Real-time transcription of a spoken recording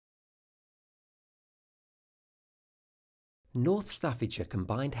North Staffordshire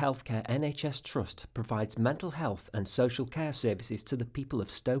Combined Healthcare NHS Trust provides mental health and social care services to the people of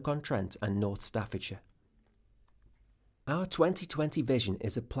Stoke-on-Trent and North Staffordshire. Our 2020 vision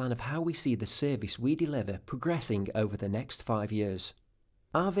is a plan of how we see the service we deliver progressing over the next 5 years.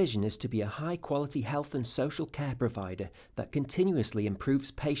 Our vision is to be a high-quality health and social care provider that continuously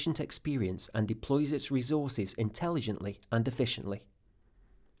improves patient experience and deploys its resources intelligently and efficiently.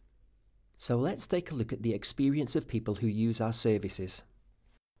 So let's take a look at the experience of people who use our services.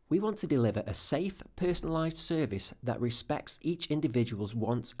 We want to deliver a safe, personalised service that respects each individual's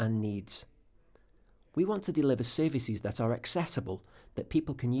wants and needs. We want to deliver services that are accessible, that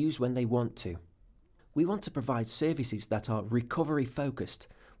people can use when they want to. We want to provide services that are recovery-focused,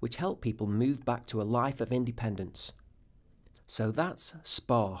 which help people move back to a life of independence. So that's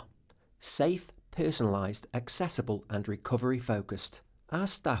SPAR. Safe, personalised, accessible and recovery-focused. Our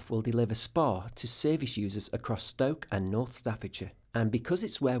staff will deliver SPAR to service users across Stoke and North Staffordshire. And because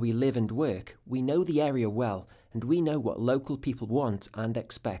it's where we live and work, we know the area well and we know what local people want and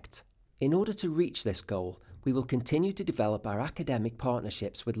expect. In order to reach this goal, we will continue to develop our academic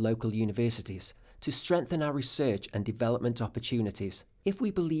partnerships with local universities to strengthen our research and development opportunities. If we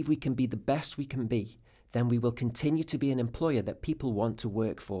believe we can be the best we can be, then we will continue to be an employer that people want to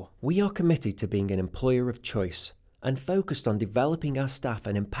work for. We are committed to being an employer of choice and focused on developing our staff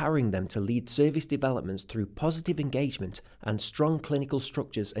and empowering them to lead service developments through positive engagement and strong clinical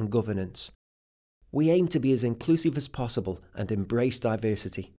structures and governance. We aim to be as inclusive as possible and embrace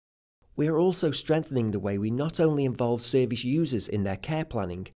diversity. We are also strengthening the way we not only involve service users in their care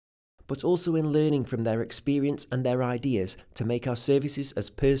planning, but also in learning from their experience and their ideas to make our services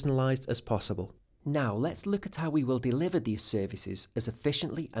as personalised as possible. Now let's look at how we will deliver these services as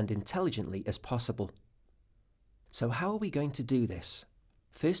efficiently and intelligently as possible. So how are we going to do this?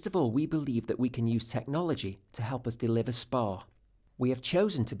 First of all, we believe that we can use technology to help us deliver SPAR. We have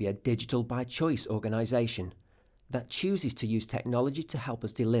chosen to be a digital by choice organisation that chooses to use technology to help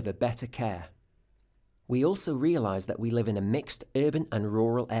us deliver better care. We also realise that we live in a mixed urban and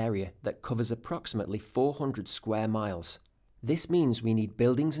rural area that covers approximately 400 square miles. This means we need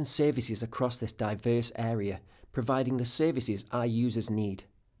buildings and services across this diverse area, providing the services our users need.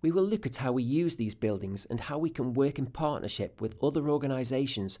 We will look at how we use these buildings and how we can work in partnership with other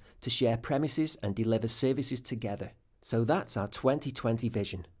organisations to share premises and deliver services together. So that's our 2020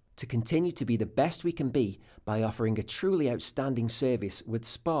 vision, to continue to be the best we can be by offering a truly outstanding service with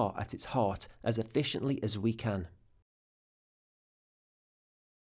SPAR at its heart as efficiently as we can.